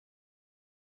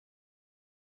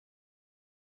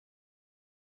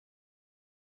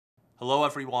Hello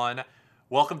everyone.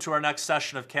 Welcome to our next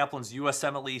session of Kaplan's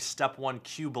USMLE Step 1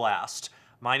 Qblast.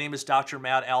 My name is Dr.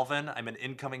 Matt Alvin. I'm an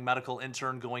incoming medical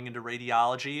intern going into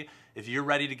radiology. If you're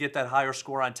ready to get that higher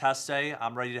score on test day,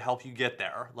 I'm ready to help you get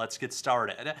there. Let's get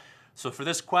started. So for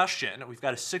this question, we've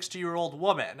got a 60-year-old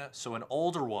woman, so an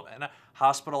older woman,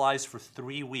 hospitalized for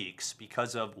 3 weeks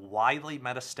because of widely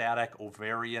metastatic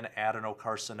ovarian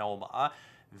adenocarcinoma.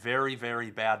 Very,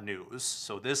 very bad news.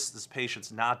 So this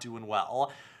patient's not doing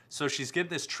well. So she's getting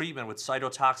this treatment with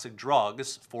cytotoxic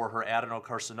drugs for her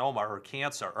adenocarcinoma, her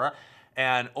cancer.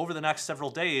 And over the next several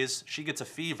days, she gets a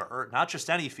fever. Not just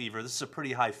any fever, this is a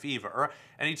pretty high fever.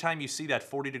 Anytime you see that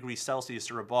 40 degrees Celsius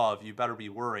or above, you better be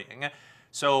worrying.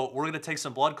 So we're going to take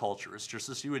some blood cultures, just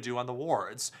as you would do on the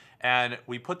wards. And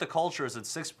we put the cultures at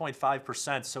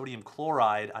 6.5% sodium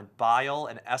chloride on bile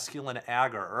and esculin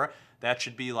agar. That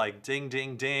should be like ding,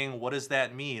 ding, ding. What does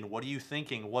that mean? What are you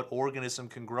thinking? What organism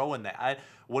can grow in that?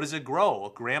 What does it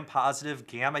grow? Gram-positive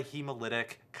gamma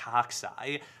hemolytic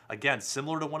cocci. Again,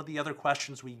 similar to one of the other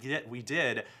questions we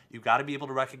did, you've got to be able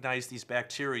to recognize these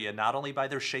bacteria not only by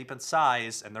their shape and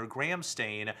size and their gram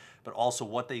stain, but also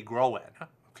what they grow in.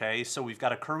 Okay, so we've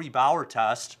got a Curry-Bauer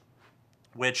test,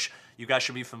 which you guys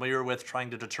should be familiar with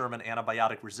trying to determine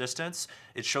antibiotic resistance.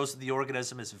 It shows that the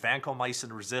organism is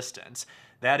vancomycin resistant.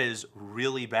 That is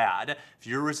really bad. If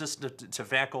you're resistant to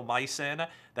vancomycin,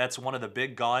 that's one of the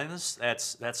big guns.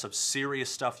 That's some serious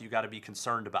stuff you got to be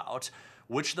concerned about.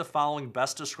 Which of the following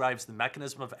best describes the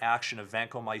mechanism of action of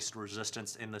vancomycin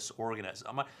resistance in this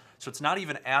organism? So it's not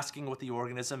even asking what the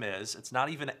organism is. It's not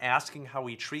even asking how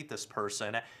we treat this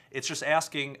person. It's just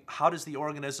asking, how does the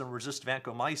organism resist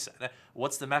vancomycin?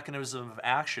 What's the mechanism of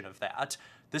action of that?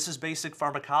 This is basic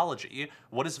pharmacology.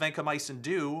 What does vancomycin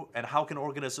do, and how can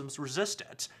organisms resist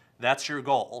it? That's your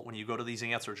goal when you go to these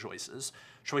answer choices.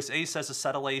 Choice A says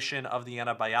acetylation of the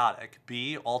antibiotic.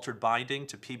 B, altered binding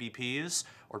to PBPs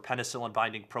or penicillin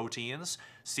binding proteins.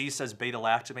 C says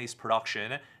beta-lactamase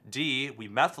production. D, we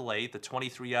methylate the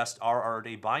 23S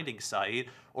rRNA binding site.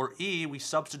 Or E, we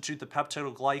substitute the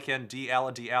peptidoglycan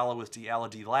D-ala-D-ala with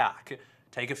D-ala-D-lac.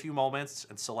 Take a few moments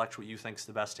and select what you think is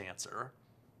the best answer.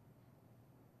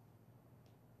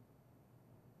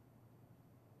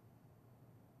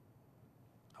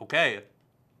 Okay,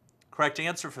 correct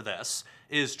answer for this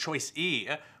is choice E.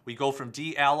 We go from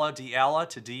D-ala-D-ala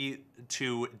to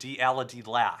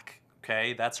D-ala-D-lac.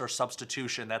 Okay, that's our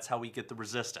substitution. That's how we get the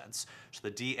resistance. So the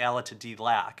D-ala to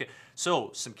D-lac. So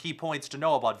some key points to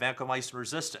know about vancomycin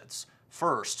resistance.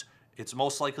 First, it's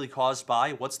most likely caused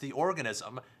by, what's the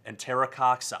organism?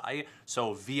 Enterococci.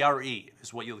 So VRE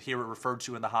is what you'll hear it referred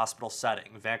to in the hospital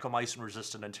setting.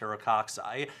 Vancomycin-resistant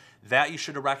enterococci. That you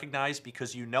should have recognized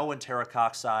because you know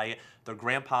enterococci, they're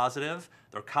gram-positive,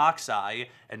 they're cocci,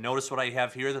 and notice what I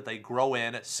have here, that they grow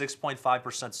in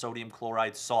 6.5% sodium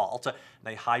chloride salt. And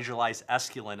they hydrolyze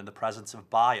esculin in the presence of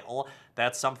bile.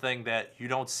 That's something that you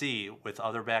don't see with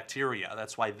other bacteria.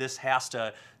 That's why this has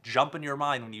to jump in your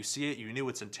mind when you see it. You knew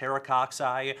it's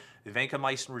enterococci,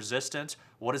 vancomycin resistant.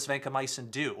 What does vancomycin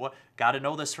do? Got to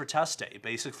know this for test day.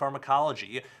 Basic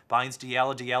pharmacology. Binds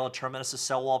D-ala-D-ala terminus of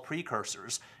cell wall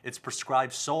precursors. It's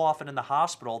prescribed so often in the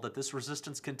hospital that this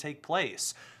resistance can take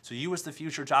place. So you as the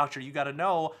future doctor, you got to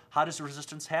know, how does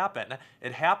resistance happen?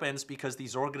 It happens because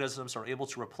these organisms are able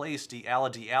to replace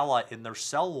D-ala-D-ala in their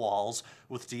cell walls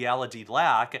with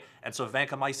D-ala-D-lac, and so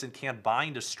vancomycin can't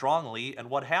bind as strongly, and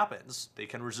what happens? They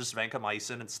can resist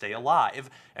vancomycin and stay alive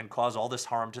and cause all this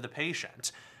harm to the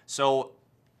patient. So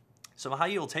some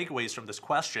high-yield takeaways from this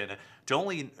question: don't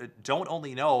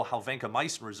only know how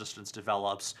vancomycin resistance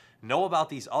develops, know about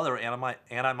these other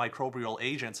antimicrobial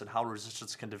agents and how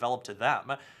resistance can develop to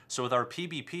them. So with our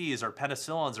PBPs, our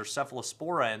penicillins, or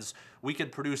cephalosporins, we can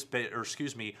produce,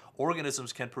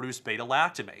 organisms can produce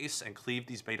beta-lactamase and cleave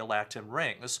these beta-lactam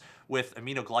rings. With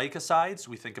aminoglycosides,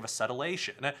 we think of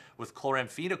acetylation. With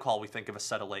chloramphenicol, we think of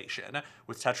acetylation.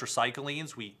 With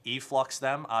tetracyclines, we efflux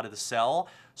them out of the cell.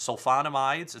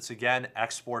 Sulfonamides, it's again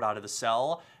export out of the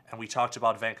cell. And we talked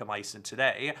about vancomycin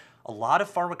today. A lot of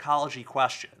pharmacology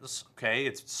questions, okay?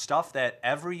 It's stuff that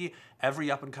every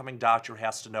up-and-coming doctor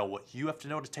has to know, what you have to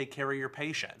know to take care of your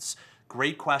patients.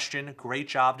 Great question, great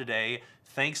job today.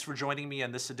 Thanks for joining me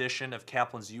on this edition of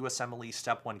Kaplan's USMLE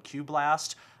Step 1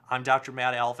 Qblast. I'm Dr.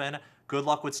 Matt Alvin. Good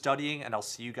luck with studying, and I'll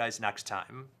see you guys next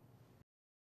time.